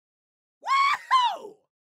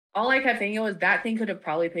all I kept thinking was that thing could have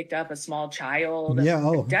probably picked up a small child, Yeah.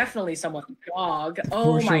 Oh, definitely someone's dog. for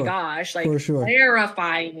Oh my sure. gosh, For like sure.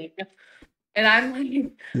 terrifying. And I'm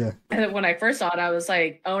like, Yeah. and when I first saw it, I was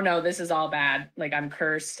like, oh no, this is all bad. Like I'm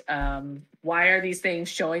cursed. Why are these things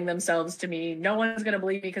showing themselves to me? No one's gonna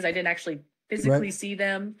believe me because I didn't actually Right. physically see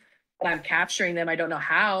them, but I'm capturing them. I don't know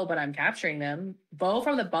how, but I'm capturing them. Bo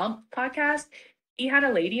from the Bump podcast, he had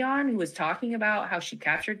a lady on who was talking about how she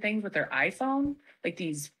captured things with her iPhone, like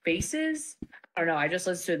these faces. I don't know. I just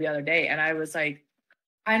listened to it the other day and I was like,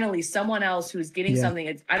 finally, someone else who's getting Yeah.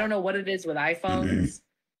 something. I don't know what it is with iPhones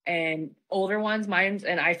and older ones. Mine's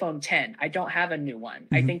an iPhone 10. I don't have a new one.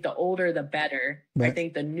 I Hmm. think the older, the better. I Right.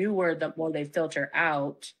 think the newer, the more they filter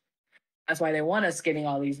out. That's why they want us getting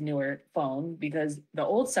all these newer phones because the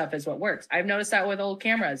old stuff is what works. I've noticed that with old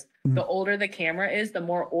cameras. Hmm. The older the camera is, the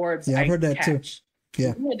more orbs Yeah, I've I heard that too. catch.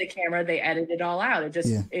 Yeah. With the camera, they edit it all out. It just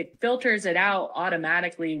Yeah. it filters it out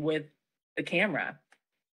automatically with the camera.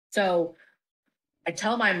 So I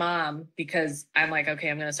tell my mom because I'm like, okay,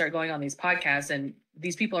 I'm going to start going on these podcasts, and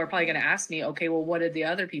these people are probably going to ask me, okay, well, what did the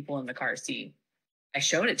other people in the car see? I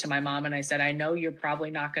showed it to my mom and I said, I know you're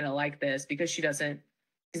probably not going to like this because she's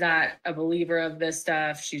not a believer of this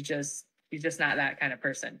stuff. She's just not that kind of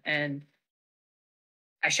person. And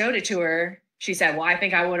I showed it to her. She said, well, I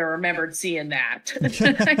think I would have remembered seeing that.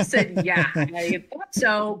 I said, yeah, I thought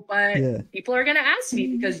so, but Yeah. people are going to ask me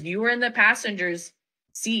because you were in the passenger's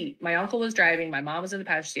seat. My uncle was driving. My mom was in the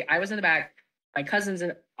passenger seat. I was in the back. My cousin's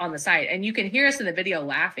on the side. And you can hear us in the video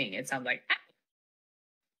laughing. It sounds like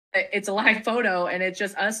it's a live photo and it's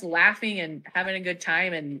just us laughing and having a good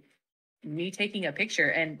time and me taking a picture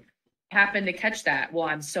and happened to catch that. Well,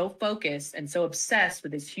 I'm so focused and so obsessed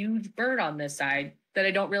with this huge bird on this side that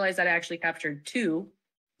I don't realize that I actually captured two.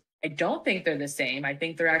 I don't think they're the same. I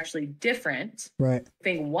think they're actually different. Right. I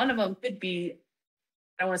think one of them could be,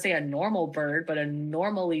 I don't want to say a normal bird, but a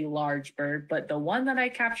normally large bird. But the one that I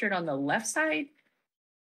captured on the left side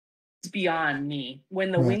is beyond me.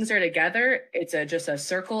 When the Right. wings are together, it's just a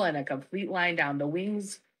circle and a complete line down. The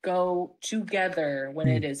wings go together when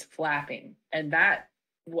Hmm. it is flapping. And that,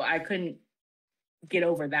 well, I couldn't get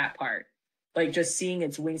over that part. Like just seeing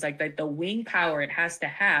its wings, like the wing power it has to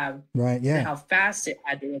have, Right. and Yeah. how fast it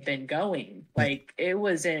had to have been going. Like it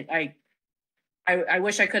wasn't like I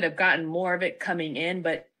wish I could have gotten more of it coming in,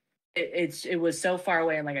 but it was so far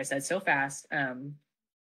away and like I said, so fast.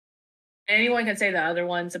 Anyone can say the other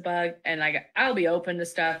one's a bug, and like I'll be open to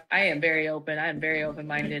stuff. I am very open. I am very open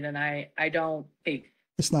minded, and I don't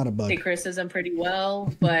It's not a bug. take criticism pretty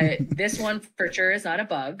well. But this one for sure is not a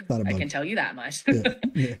bug. Not a I bug. can tell you that much. Yeah.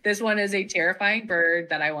 Yeah. This one is a terrifying bird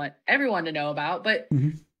that I want everyone to know about. But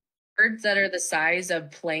Hmm. birds that are the size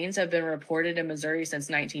of planes have been reported in Missouri since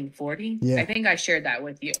 1940. Yeah. I think I shared that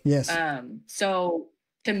with you. Yes. So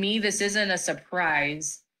to me, this isn't a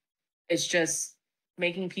surprise. It's just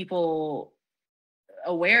making people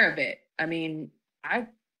aware of it. I mean, I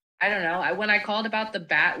don't know. When I called about the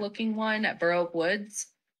bat-looking one at Burr Oak Woods,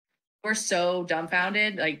 we're so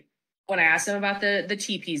dumbfounded. Like when I asked them about the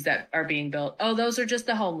teepees that are being built, oh, those are just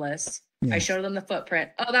the homeless. Yeah. I showed them the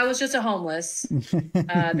footprint. Oh, that was just a homeless.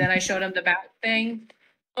 Then I showed them the bat thing.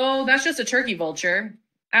 Oh, that's just a turkey vulture.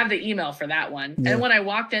 I have the email for that one. Yeah. And when I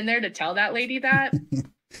walked in there to tell that lady that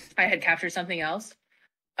I had captured something else,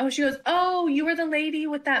 oh, she goes, oh, you were the lady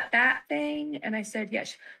with that bat thing? And I said,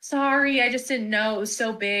 yes. Sorry, I just didn't know it was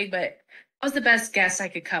so big, but that was the best guess I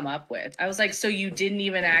could come up with. I was like, so you didn't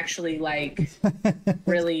even actually like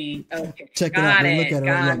really, okay. Check it out. Got Look at it.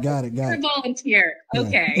 Yeah, got it. Got You're it. a volunteer. Yeah.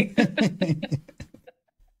 Okay.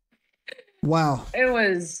 Wow. It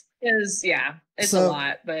was, yeah, it's a So-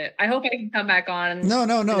 lot, but I hope I can come back on No,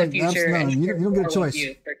 no, no. in the future. No, and you share don't get a more with choice.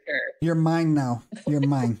 you, for sure. You're mine now. You're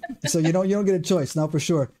mine. So you don't get a choice. No, for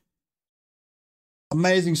sure.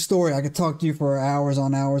 Amazing story. I could talk to you for hours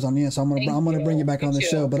on the end. So I'm gonna bring you back on the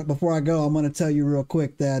show. But before I go, I'm gonna tell you real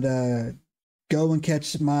quick that go and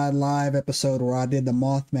catch my live episode where I did the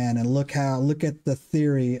Mothman and look at the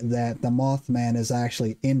theory that the Mothman is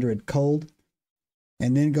actually Indrid Cold,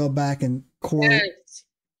 and then go back and Yes.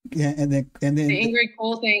 yeah, and then The Ingrid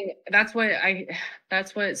Cole thing, that's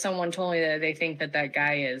what someone told me, that they think that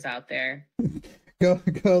guy is out there. go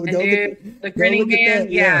Dude, the grinning man,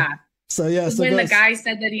 yeah. So yeah, so When the guys, guy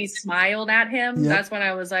said that he smiled at him, Yep. that's when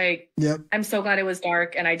I was like, yep. I'm so glad it was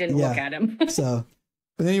dark and I didn't Yeah. look at him. So,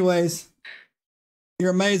 but anyways, you're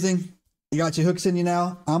amazing. You got your hooks in you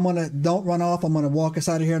now. Don't run off. I'm gonna walk us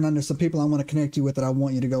out of here, and there's some people I want to connect you with that I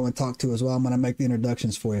want you to go and talk to as well. I'm gonna make the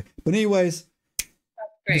introductions for you. But anyways, if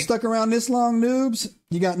you Great. stuck around this long, noobs,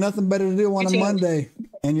 you got nothing better to do on You a too. Monday,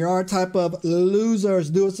 and you're our type of losers.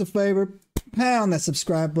 Do us a favor, pound that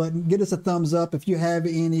subscribe button. Get us a thumbs up. If you have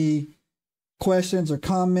any questions or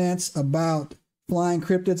comments about flying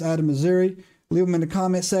cryptids out of Missouri, leave them in the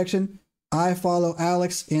comment section. I follow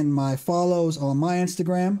Alex in my follows on my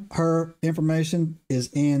Instagram. Her information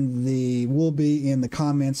will be in the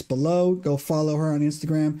comments below. Go follow her on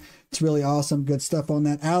Instagram. It's really awesome. Good stuff on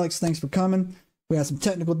that. Alex, thanks for coming. We had some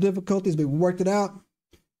technical difficulties, but we worked it out.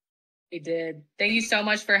 We did. Thank you so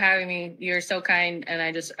much for having me. You're so kind, and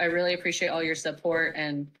I really appreciate all your support.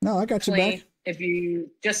 And no, I got you back. If you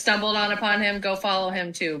just stumbled upon him, go follow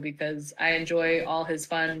him too, because I enjoy all his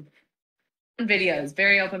fun videos.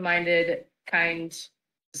 Very open-minded, kind,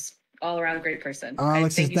 just all around great person.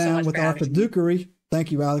 Alex is down with Arthur Dukery.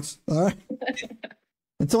 Thank you, Alex. All right.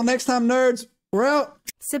 Until next time, nerds, we're out.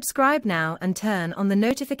 Subscribe now and turn on the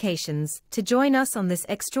notifications to join us on this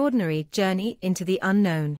extraordinary journey into the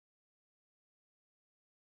unknown.